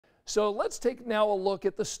So let's take now a look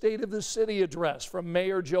at the State of the City address from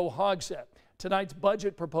Mayor Joe Hogsett. Tonight's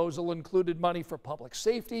budget proposal included money for public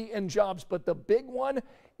safety and jobs, but the big one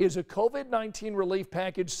is a COVID-19 relief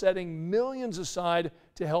package setting millions aside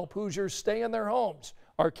to help Hoosiers stay in their homes.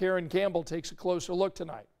 Our Karen Campbell takes a closer look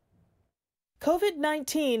tonight.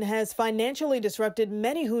 COVID-19 has financially disrupted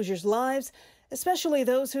many Hoosiers' lives, especially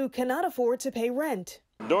those who cannot afford to pay rent.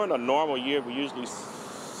 During a normal year, we usually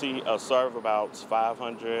serve about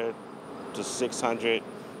 500 to 600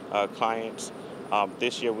 clients.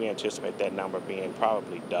 This year, we anticipate that number being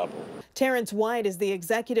probably double. Terrence White is the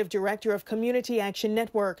executive director of Community Action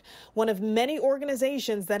Network, one of many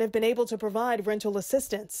organizations that have been able to provide rental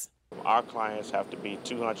assistance. Our clients have to be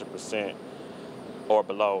 200% or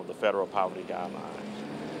below the federal poverty guidelines,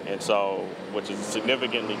 and so, which is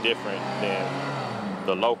significantly different than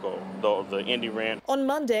the local, the indie rent. On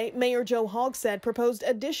Monday, Mayor Joe Hogsett proposed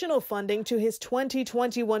additional funding to his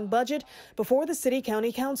 2021 budget before the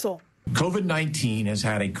City-County Council. COVID-19 has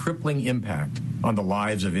had a crippling impact on the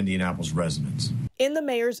lives of Indianapolis residents. In the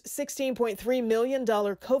mayor's $16.3 million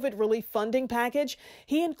COVID relief funding package,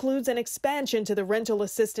 he includes an expansion to the rental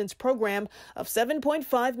assistance program of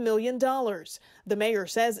 $7.5 million. The mayor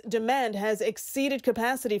says demand has exceeded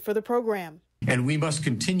capacity for the program. And we must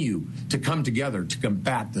continue to come together to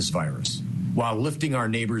combat this virus while lifting our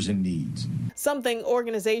neighbors in need. Something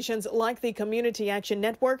organizations like the Community Action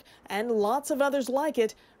Network and lots of others like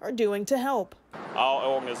it are doing to help. All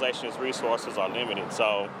organizations' resources are limited,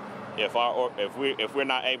 so if we're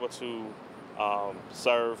not able to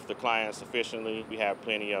serve the clients sufficiently, we have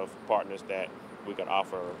plenty of partners that we can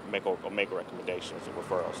offer, make recommendations and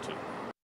referrals to.